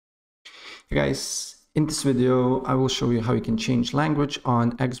Hey guys, in this video I will show you how you can change language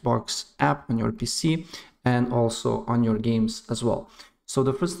on Xbox app on your PC and also on your games as well. So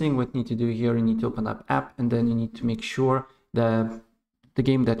the first thing what you need to do here, you need to open up app, and then you need to make sure that the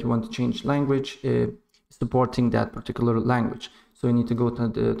game that you want to change language is supporting that particular language. So you need to go to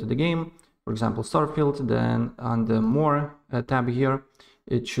the game, for example Starfield, then on the more tab here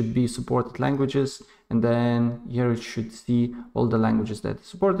it should be supported languages, and then here it should see all the languages that is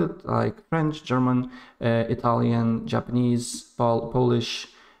supported, like French, German, Italian, Japanese, Polish,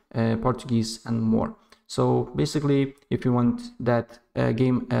 Portuguese, and more. So basically, if you want that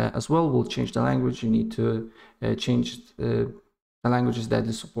game as well will change the language, you need to change the languages that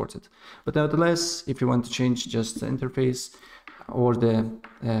is supported. But nevertheless, if you want to change just the interface or the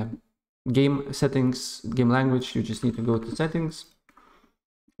game settings, game language, you just need to go to settings.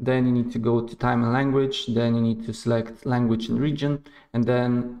 Then you need to go to time and language, then you need to select language and region, and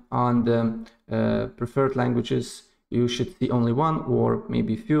then on the preferred languages you should see only one or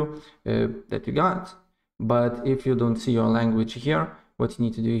maybe few that you got. But if you don't see your language here, what you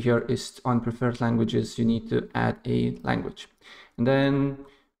need to do here is on preferred languages you need to add a language. And then,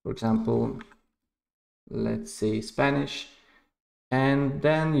 for example, let's say Spanish, and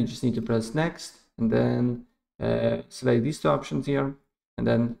then you just need to press next, and then select these two options here, and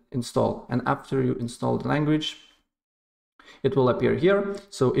then install. And after you install the language, it will appear here.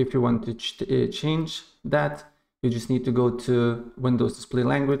 So if you want to change that, you just need to go to Windows Display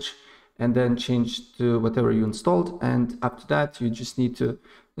Language and then change to whatever you installed. And after that, you just need to,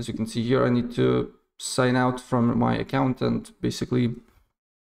 as you can see here, I need to sign out from my account and basically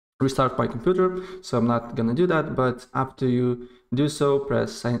restart my computer. So I'm not gonna do that, but after you do so,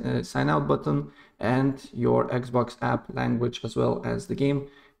 press sign out button, and your Xbox app language as well as the game,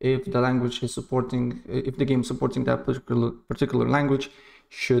 if the language is supporting, if the game is supporting that particular language,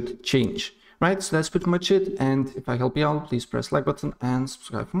 should change. Right, so that's pretty much it. And if I help you out, please press like button and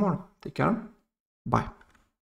subscribe for more. Take care. Bye.